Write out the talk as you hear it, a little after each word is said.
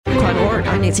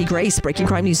Alert. I'm Nancy Grace. Breaking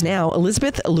crime news now.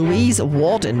 Elizabeth Louise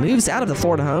Walden moves out of the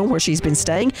Florida home where she's been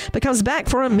staying, but comes back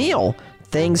for a meal.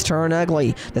 Things turn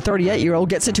ugly. The 38-year-old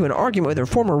gets into an argument with her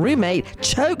former roommate,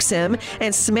 chokes him,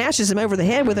 and smashes him over the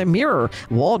head with a mirror.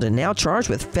 Walden now charged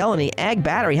with felony ag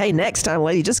battery. Hey, next time,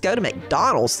 lady, just go to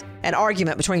McDonald's. An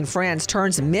argument between friends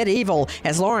turns medieval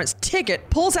as Lawrence Tickett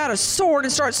pulls out a sword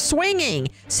and starts swinging.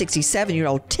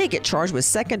 67-year-old Tickett charged with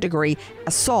second-degree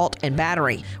assault and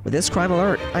battery. With this crime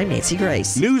alert, I'm Nancy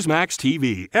Grace. Newsmax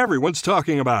TV. Everyone's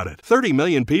talking about it. 30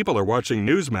 million people are watching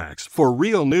Newsmax for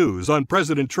real news on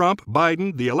President Trump,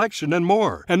 Biden, the election, and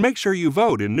more. And make sure you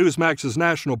vote in Newsmax's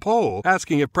national poll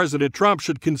asking if President Trump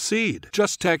should concede.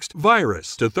 Just text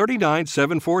VIRUS to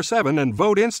 39747 and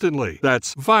vote instantly.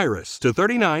 That's VIRUS to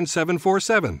 39747.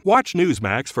 Watch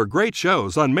Newsmax for great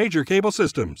shows on major cable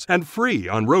systems and free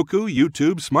on Roku,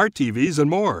 YouTube, smart TVs, and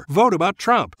more. Vote about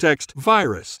Trump. Text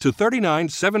VIRUS to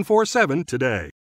 39747 today.